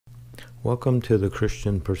Welcome to the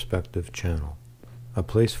Christian Perspective channel, a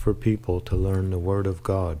place for people to learn the Word of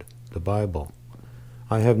God, the Bible.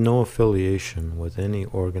 I have no affiliation with any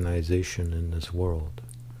organization in this world.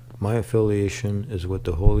 My affiliation is with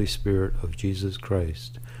the Holy Spirit of Jesus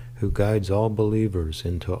Christ, who guides all believers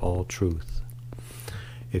into all truth.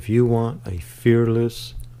 If you want a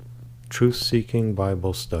fearless, truth-seeking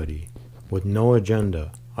Bible study with no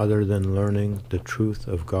agenda other than learning the truth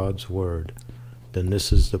of God's Word, then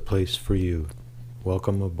this is the place for you.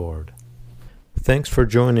 Welcome aboard. Thanks for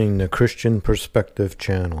joining the Christian Perspective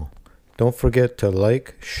channel. Don't forget to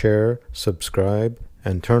like, share, subscribe,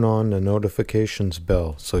 and turn on the notifications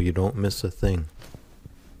bell so you don't miss a thing.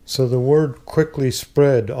 So the word quickly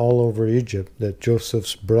spread all over Egypt that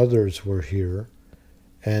Joseph's brothers were here,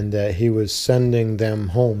 and that he was sending them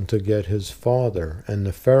home to get his father, and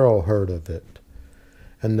the Pharaoh heard of it.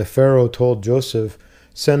 And the Pharaoh told Joseph,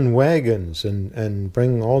 send wagons and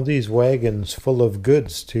bring all these wagons full of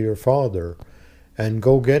goods to your father, and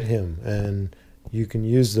go get him, and you can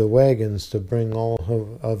use the wagons to bring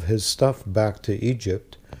all of his stuff back to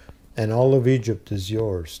Egypt, and all of Egypt is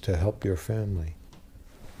yours to help your family.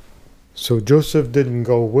 So Joseph didn't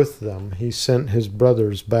go with them. He sent his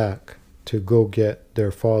brothers back to go get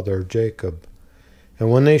their father Jacob.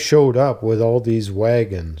 And when they showed up with all these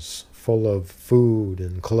wagons full of food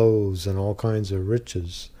and clothes and all kinds of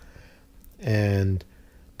riches, and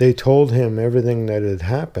they told him everything that had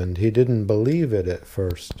happened, he didn't believe it at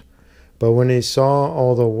first. But when he saw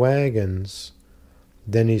all the wagons,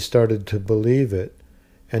 then he started to believe it,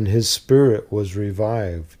 and his spirit was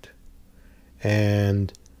revived.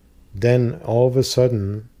 And then all of a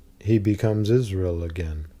sudden he becomes Israel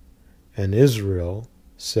again. And Israel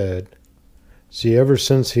said, see, ever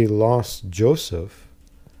since he lost Joseph,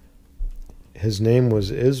 his name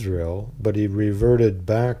was Israel, but he reverted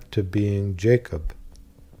back to being Jacob.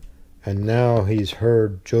 And now he's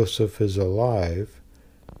heard Joseph is alive,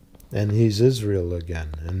 and he's Israel again,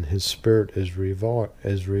 and his spirit is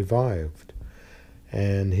revived.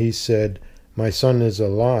 And he said, my son is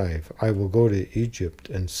alive. I will go to Egypt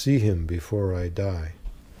and see him before I die.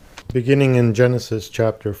 Beginning in Genesis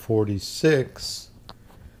chapter 46,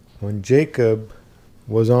 when Jacob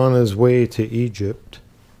was on his way to Egypt,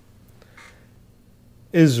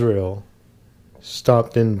 Israel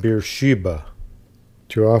stopped in Beersheba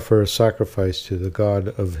to offer a sacrifice to the God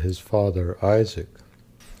of his father Isaac.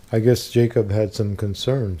 I guess Jacob had some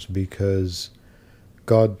concerns because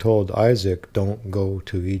God told Isaac, don't go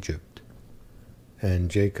to Egypt.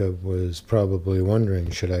 And Jacob was probably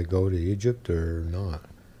wondering, should I go to Egypt or not?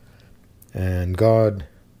 And God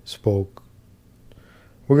spoke.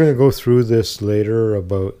 We're going to go through this later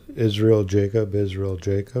about Israel, Jacob.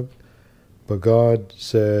 But God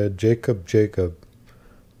said, Jacob, Jacob,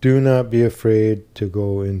 do not be afraid to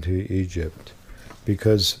go into Egypt,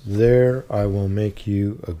 because there I will make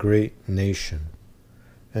you a great nation,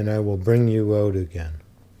 and I will bring you out again.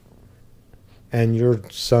 And your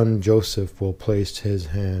son Joseph will place his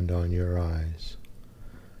hand on your eyes.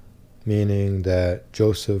 Meaning that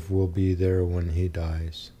Joseph will be there when he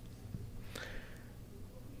dies.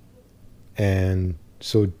 And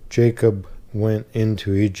so Jacob went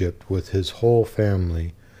into Egypt with his whole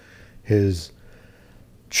family, his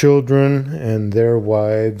children and their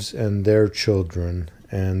wives and their children,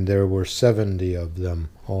 and there were 70 of them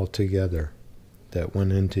altogether that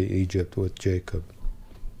went into Egypt with Jacob.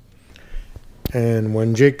 And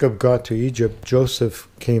when Jacob got to Egypt, Joseph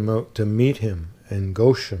came out to meet him in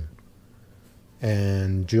Goshem.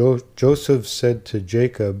 And Joseph said to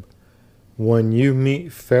Jacob, when you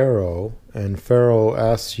meet Pharaoh, and Pharaoh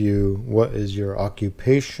asks you, what is your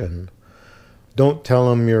occupation? Don't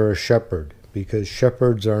tell him you're a shepherd, because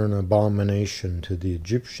shepherds are an abomination to the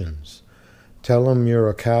Egyptians. Tell him you're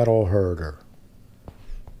a cattle herder,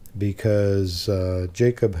 because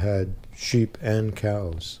Jacob had sheep and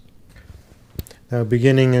cows. Now,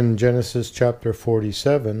 beginning in Genesis chapter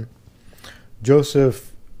 47, Joseph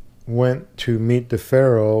went to meet the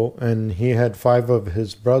Pharaoh, and he had 5 of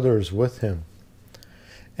his brothers with him.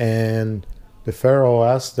 And the Pharaoh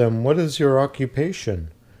asked them, what is your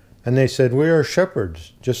occupation? And they said, we are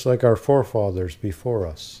shepherds, just like our forefathers before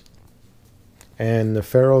us. And the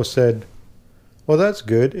Pharaoh said, well, that's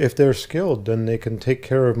good. If they're skilled, then they can take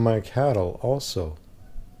care of my cattle also.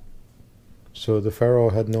 So the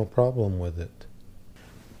Pharaoh had no problem with it.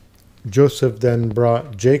 Joseph then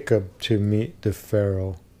brought Jacob to meet the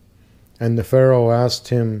Pharaoh. And the Pharaoh asked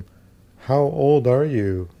him, how old are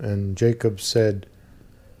you? And Jacob said,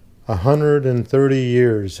 130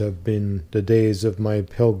 years have been the days of my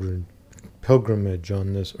pilgrimage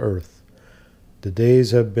on this earth. The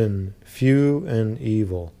days have been few and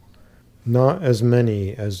evil. not as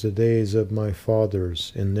many as the days of my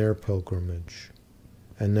fathers in their pilgrimage.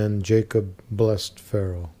 And then Jacob blessed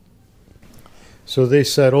Pharaoh. So they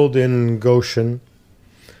settled in Goshen,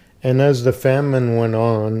 and as the famine went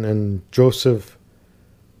on, and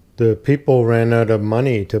the people ran out of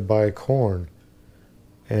money to buy corn,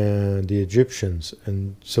 and the Egyptians,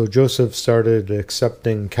 and so Joseph started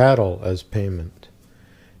accepting cattle as payment,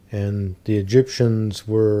 and the Egyptians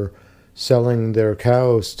were selling their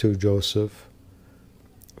cows to Joseph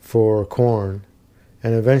for corn,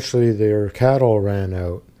 and eventually their cattle ran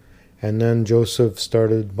out, and then Joseph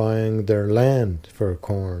started buying their land for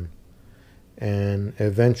corn, and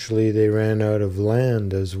eventually they ran out of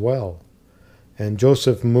land as well, and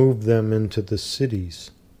Joseph moved them into the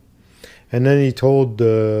cities. And then he told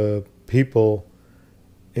the people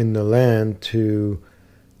in the land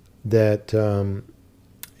that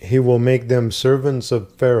he will make them servants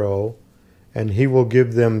of Pharaoh, and he will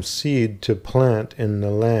give them seed to plant in the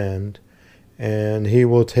land, and he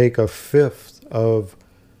will take 1/5 of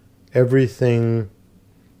everything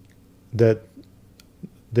that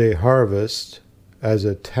they harvest as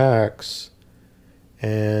a tax,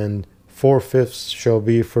 and 4/5 shall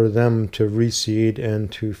be for them to reseed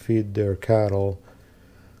and to feed their cattle.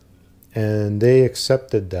 And they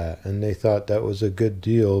accepted that, and they thought that was a good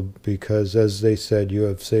deal because, as they said, you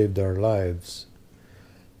have saved our lives.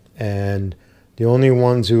 And the only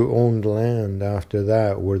ones who owned land after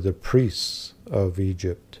that were the priests of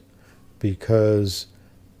Egypt, because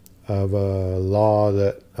of a law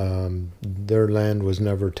that their land was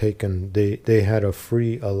never taken. They had a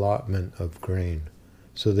free allotment of grain,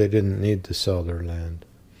 so they didn't need to sell their land.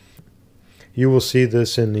 You will see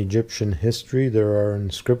this in Egyptian history. There are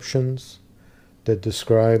inscriptions that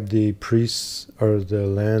describe the priests or the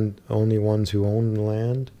land, only ones who own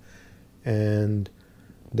land. And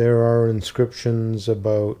there are inscriptions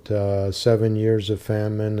about 7 years of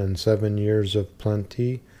famine and 7 years of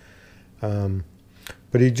plenty.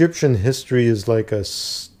 But Egyptian history is like a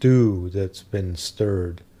stew that's been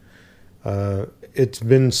stirred. It's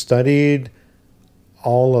been studied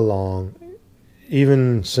all along.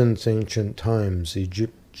 Even since ancient times,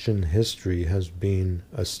 Egyptian history has been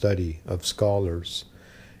a study of scholars.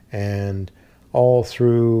 And all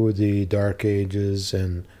through the Dark Ages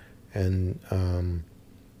and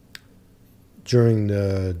during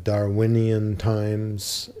the Darwinian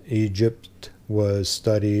times, Egypt was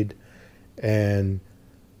studied, and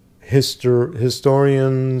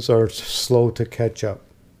historians are slow to catch up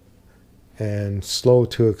and slow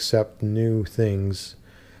to accept new things.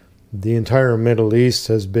 The entire Middle East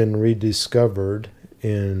has been rediscovered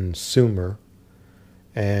in Sumer,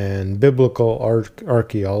 and biblical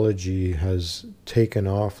archaeology has taken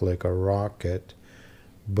off like a rocket,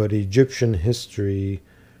 but Egyptian history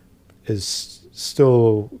is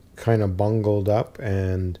still kind of bungled up,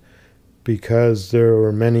 and because there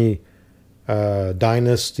were many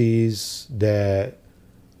dynasties that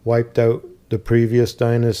wiped out the previous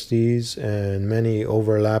dynasties and many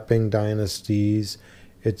overlapping dynasties,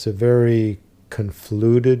 it's a very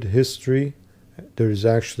convoluted history. There's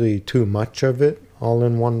actually too much of it all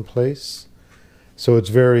in one place. So it's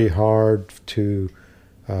very hard to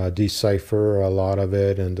decipher a lot of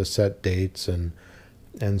it and to set dates. And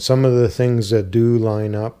some of the things that do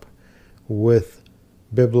line up with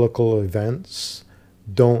biblical events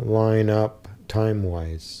don't line up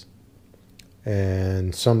time-wise.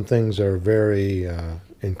 And some things are very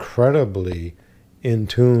incredibly in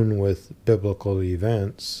tune with biblical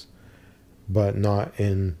events, but not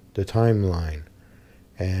in the timeline.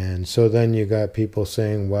 And so then you got people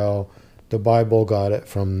saying, well, the Bible got it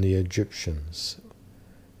from the Egyptians.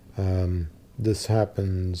 This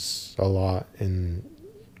happens a lot in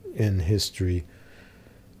history.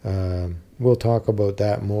 We'll talk about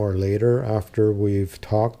that more later after we've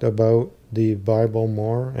talked about the Bible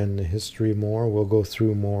more and the history more. We'll go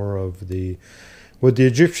through more of with the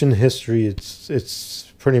Egyptian history,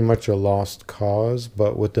 it's pretty much a lost cause,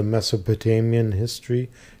 but with the Mesopotamian history,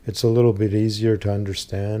 it's a little bit easier to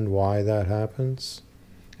understand why that happens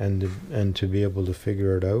and to be able to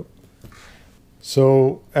figure it out.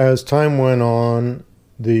 So as time went on,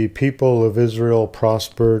 the people of Israel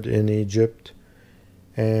prospered in Egypt,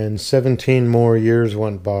 and 17 more years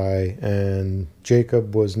went by, and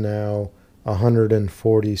Jacob was now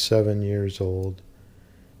 147 years old.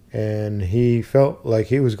 And he felt like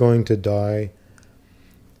he was going to die,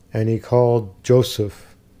 and he called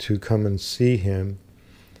Joseph to come and see him.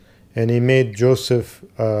 And he made Joseph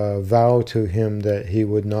vow to him that he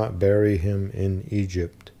would not bury him in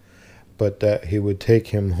Egypt, but that he would take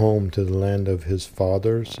him home to the land of his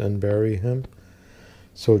fathers and bury him.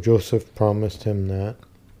 So Joseph promised him that.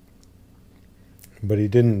 but he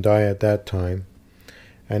didn't die at that time.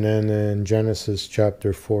 And then in Genesis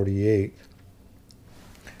chapter 48,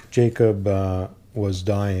 Jacob was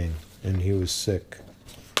dying and he was sick.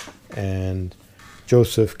 And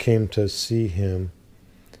Joseph came to see him,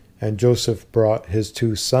 and Joseph brought his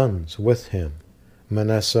 2 sons with him,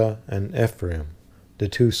 Manasseh and Ephraim, the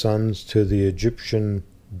 2 sons to the Egyptian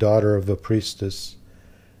daughter of a priestess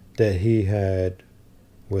that he had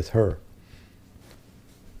with her.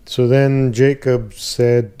 So then Jacob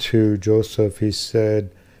said to Joseph, he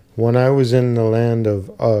said, when I was in the land of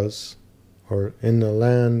Uz, when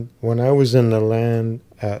I was in the land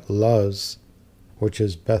at Luz, which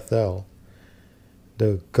is Bethel,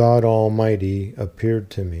 the God Almighty appeared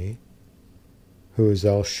to me, who is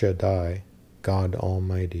El Shaddai, God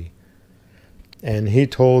Almighty. And he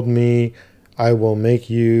told me, I will make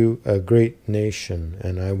you a great nation,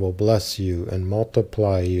 and I will bless you and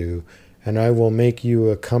multiply you, and I will make you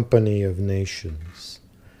a company of nations.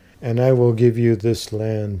 And I will give you this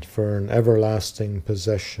land for an everlasting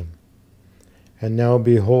possession. And now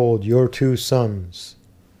behold, your 2 sons,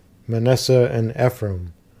 Manasseh and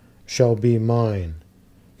Ephraim, shall be mine,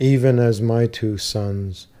 even as my 2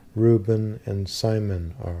 sons, Reuben and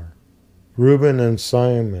Simon, are. Reuben and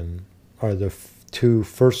Simon are the 2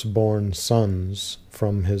 firstborn sons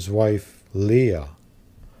from his wife Leah.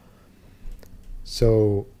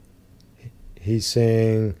 So he's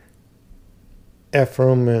saying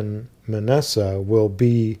Ephraim and Manasseh will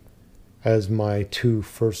be as my 2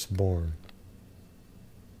 firstborn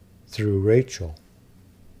through Rachel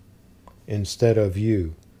instead of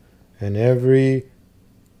you. And every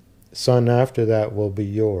son after that will be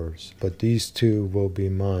yours, but these 2 will be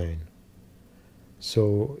mine.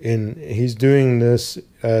 So he's doing this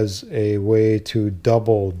as a way to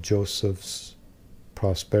double Joseph's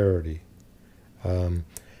prosperity.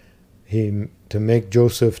 To make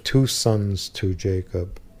Joseph 2 sons to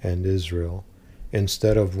Jacob and Israel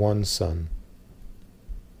instead of 1 son.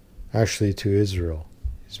 Actually to Israel.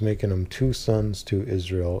 He's making them 2 sons to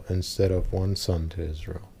Israel instead of 1 son to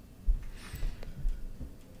Israel.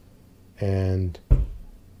 And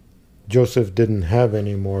Joseph didn't have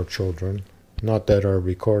any more children, not that are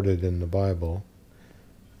recorded in the Bible.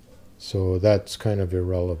 So that's kind of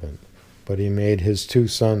irrelevant. But he made his 2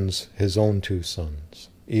 sons his own 2 sons,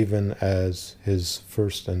 even as his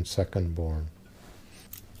first and second born.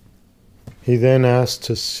 He then asked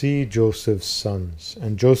to see Joseph's sons,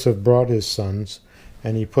 and Joseph brought his sons,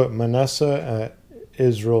 and he put Manasseh at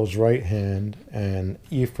Israel's right hand and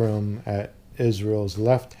Ephraim at Israel's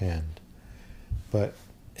left hand. But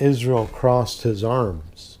Israel crossed his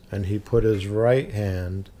arms, and he put his right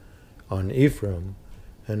hand on Ephraim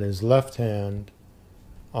and his left hand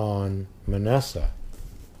on Manasseh.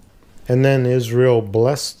 And then Israel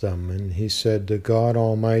blessed them, and he said, the God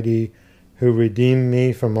Almighty, who redeemed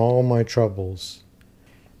me from all my troubles,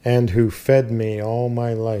 and who fed me all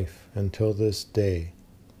my life until this day.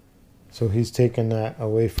 So he's taken that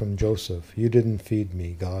away from Joseph. You didn't feed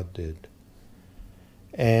me, God did.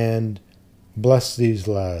 And bless these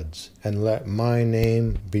lads, and let my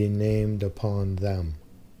name be named upon them,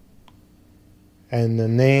 and the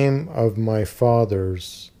name of my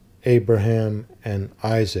fathers, Abraham and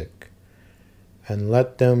Isaac, and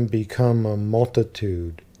let them become a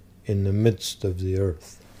multitude in the midst of the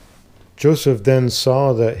earth. Joseph then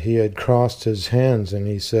saw that he had crossed his hands, and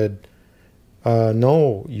he said,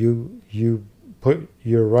 no, you put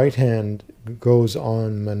your right hand goes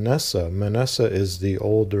on Manasseh. Manasseh is the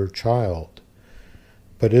older child.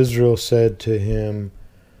 But Israel said to him,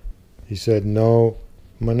 he said, no,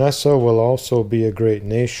 Manasseh will also be a great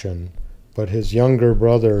nation, but his younger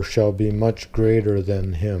brother shall be much greater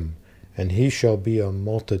than him, and he shall be a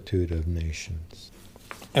multitude of nations.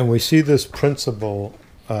 And we see this principle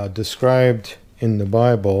described in the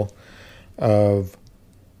Bible of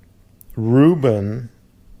Reuben.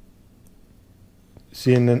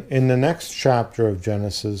 See, in the next chapter of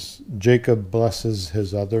Genesis, Jacob blesses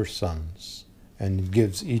his other sons and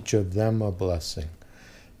gives each of them a blessing.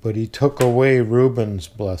 But he took away Reuben's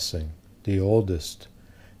blessing, the oldest,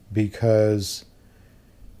 because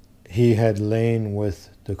he had lain with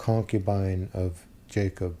the concubine of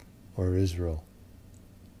Jacob, or Israel.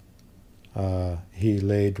 He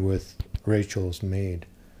laid with Rachel's maid.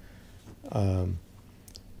 And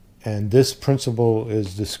this principle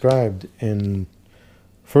is described in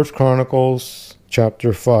 1 Chronicles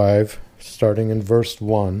chapter 5, starting in verse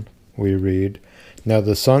 1, we read, Now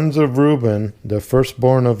the sons of Reuben, the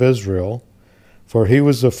firstborn of Israel, for he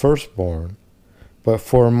was the firstborn, but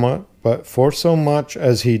for so much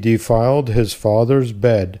as he defiled his father's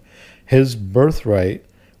bed, his birthright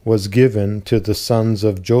was given to the sons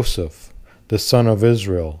of Joseph, the son of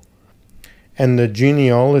Israel. And the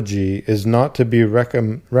genealogy is not to be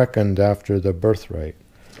reckoned after the birthright.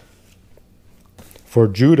 For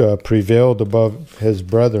Judah prevailed above his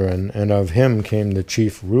brethren, and of him came the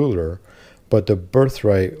chief ruler, but the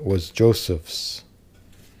birthright was Joseph's.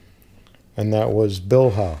 And that was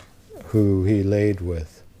Bilhah, who he laid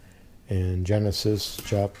with. In Genesis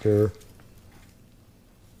chapter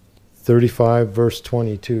 35, verse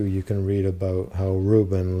 22, you can read about how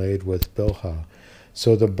Reuben laid with Bilhah.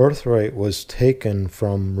 So the birthright was taken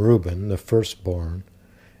from Reuben, the firstborn,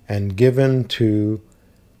 and given to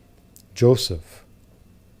Joseph.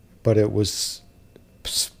 But it was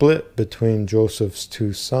split between Joseph's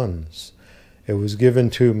two sons. It was given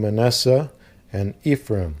to Manasseh and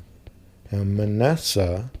Ephraim. And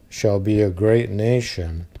Manasseh shall be a great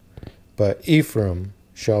nation, but Ephraim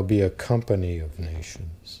shall be a company of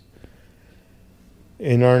nations.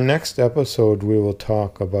 In our next episode, we will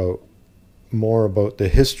talk more about the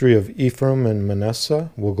history of Ephraim and Manasseh.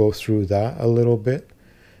 We'll go through that a little bit,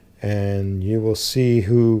 and you will see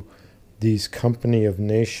who these company of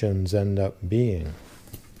nations end up being.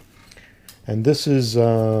 And this is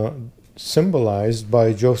symbolized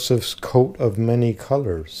by Joseph's coat of many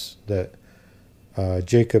colors that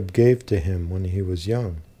Jacob gave to him when he was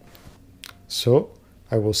young. So,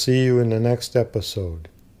 I will see you in the next episode,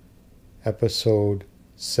 episode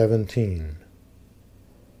 17,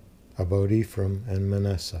 about Ephraim and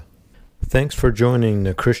Manasseh. Thanks for joining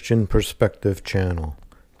the Christian Perspective channel.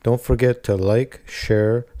 Don't forget to like,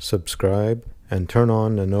 share, subscribe, and turn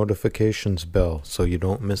on the notifications bell so you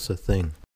don't miss a thing.